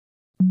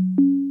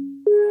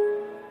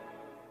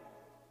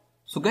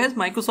So guys,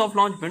 Microsoft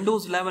launched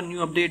Windows 11 new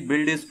update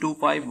build is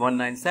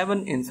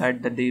 25197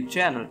 inside the dev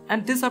channel,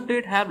 and this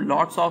update have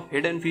lots of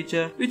hidden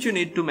feature which you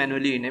need to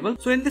manually enable.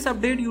 So in this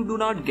update you do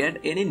not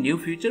get any new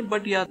feature,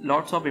 but yeah,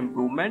 lots of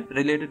improvement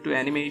related to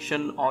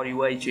animation or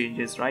UI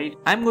changes, right?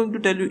 I'm going to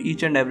tell you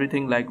each and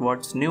everything, like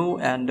what's new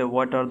and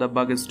what are the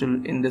bugs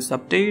still in this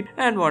update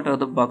and what are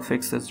the bug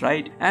fixes,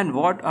 right? And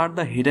what are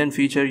the hidden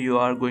feature you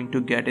are going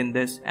to get in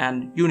this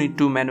and you need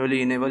to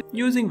manually enable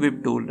using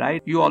ViveTool,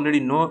 right? You already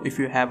know if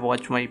you have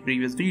watched my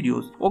previous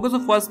videos. Okay, so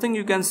first thing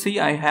you can see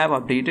I have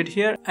updated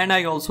here, and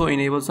I also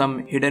enable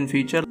some hidden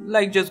feature,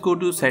 like just go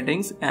to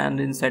settings and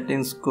in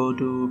settings go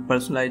to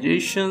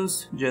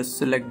personalizations, just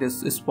select this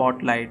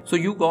spotlight. So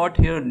you got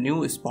here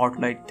new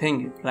spotlight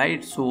thing,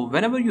 right? So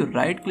whenever you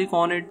right click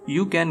on it,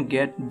 you can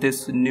get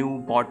this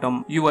new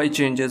bottom UI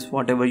changes,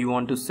 whatever you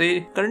want to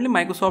say. Currently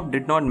Microsoft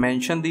did not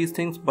mention these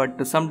things,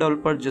 but some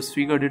developer just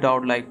figured it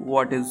out, like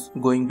what is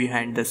going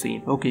behind the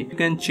scene. Okay, you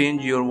can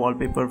change your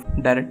wallpaper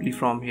directly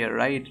from here,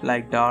 right?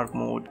 Like dark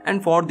mode,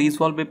 and for these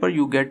wallpaper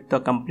you get the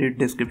complete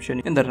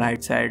description in the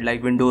right side,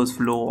 like Windows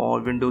Flow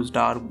or Windows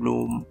Dark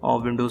Bloom or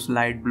Windows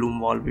Light Bloom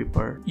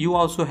wallpaper. You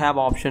also have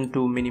option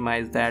to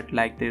minimize that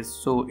like this,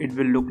 so it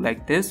will look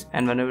like this,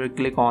 and whenever you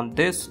click on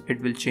this it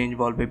will change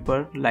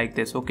wallpaper like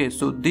this. Okay,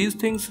 so these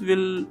things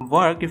will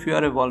work if you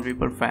are a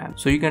wallpaper fan,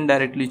 so you can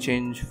directly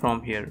change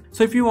from here.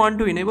 So if you want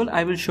to enable,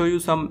 I will show you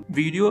some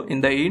video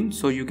in the end,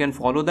 so you can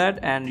follow that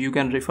and you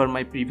can refer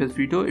my previous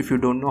video if you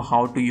don't know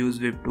how to use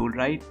ViveTool,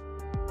 right?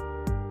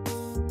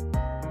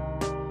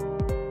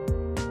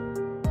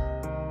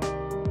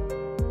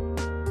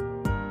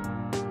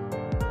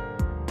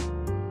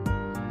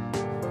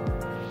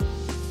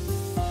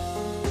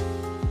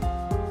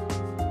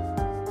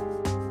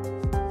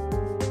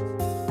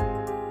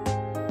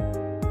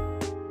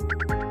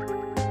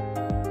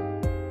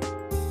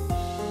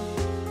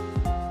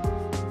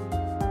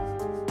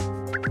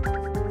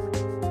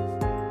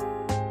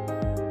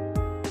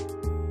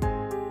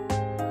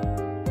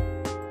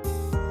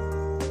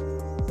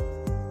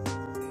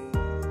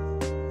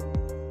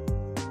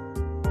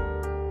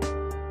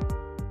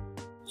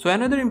 So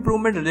another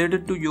improvement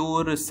related to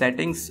your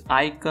settings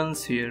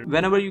icons here.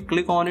 Whenever you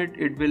click on it,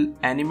 it will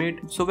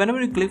animate. So whenever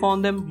you click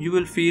on them, you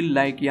will feel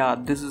like, yeah,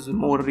 this is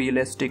more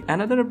realistic.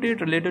 Another update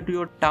related to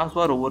your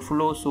taskbar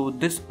overflow. So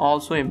this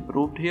also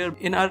improved here.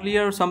 In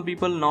earlier, some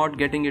people not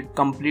getting it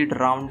complete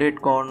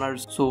rounded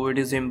corners. So it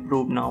is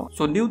improved now.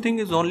 So new thing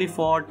is only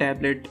for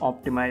tablet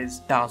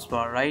optimized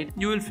taskbar, right?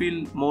 You will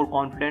feel more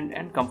confident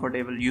and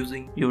comfortable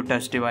using your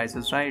touch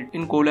devices, right?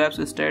 In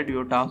collapse state,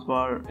 your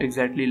taskbar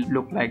exactly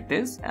look like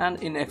this,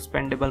 and in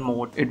expandable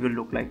mode it will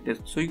look like this.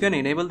 So you can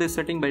enable this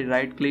setting by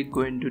right click,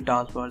 go into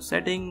taskbar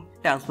setting,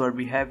 taskbar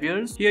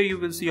behaviors. Here you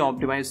will see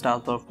optimized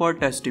taskbar for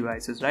touch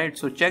devices, right?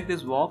 So check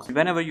this box.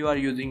 Whenever you are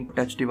using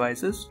touch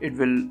devices, it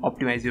will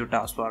optimize your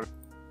taskbar.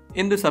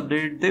 In this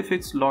update, they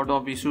fixed lot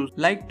of issues,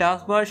 like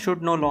taskbar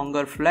should no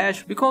longer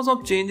flash because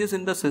of changes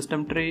in the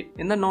system tray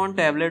in the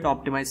non-tablet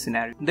optimized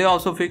scenario. They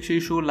also fix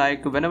issue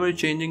like whenever you're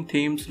changing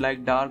themes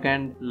like dark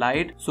and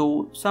light,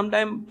 so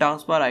sometimes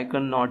taskbar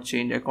icon not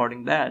change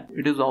according that.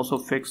 It is also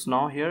fixed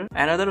now here.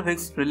 Another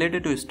fix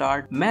related to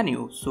start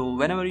menu. So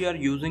whenever you are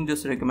using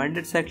this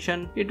recommended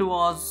section, it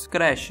was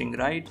crashing,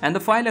 right? And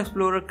the file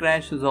explorer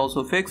crash is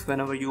also fixed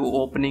whenever you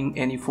opening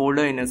any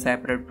folder in a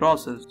separate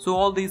process. So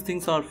all these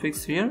things are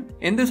fixed here.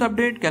 In this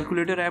update,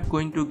 calculator app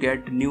going to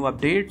get new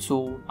update.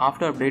 So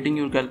after updating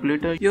your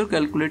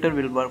calculator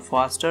will work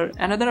faster.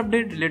 Another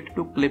update related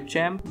to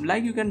clipchamp,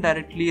 like you can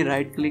directly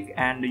right click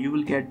and you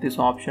will get this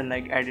option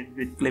like edit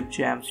with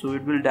clipchamp, so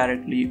it will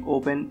directly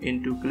open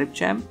into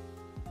clipchamp.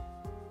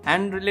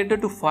 And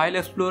related to file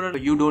explorer,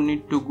 you don't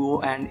need to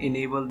go and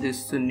enable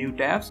this new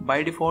tabs.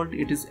 By default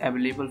it is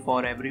available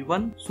for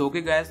everyone. So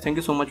okay guys, thank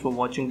you so much for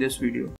watching this video.